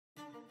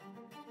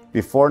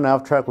Before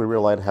NavTrac, we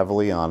relied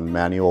heavily on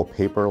manual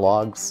paper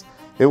logs.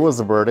 It was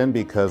a burden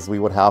because we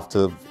would have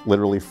to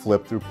literally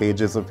flip through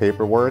pages of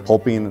paperwork,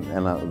 hoping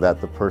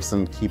that the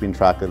person keeping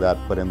track of that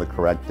put in the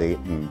correct date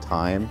and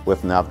time.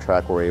 With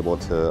NavTrac, we're able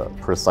to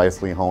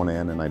precisely hone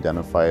in and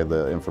identify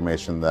the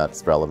information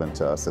that's relevant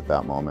to us at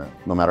that moment.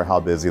 No matter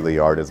how busy the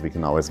yard is, we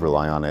can always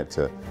rely on it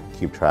to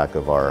keep track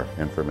of our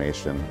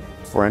information.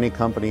 For any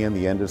company in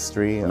the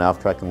industry,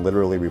 NavTrac can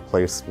literally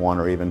replace one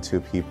or even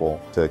two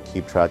people to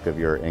keep track of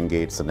your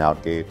in-gates and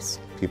out-gates.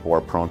 People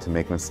are prone to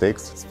make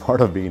mistakes. It's part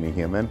of being a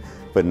human,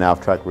 but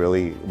NavTrac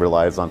really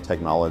relies on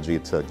technology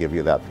to give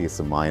you that peace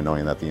of mind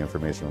knowing that the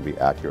information will be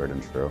accurate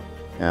and true.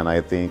 And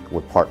I think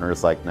with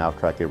partners like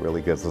NavTrac, it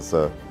really gives us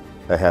a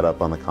head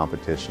up on the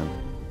competition.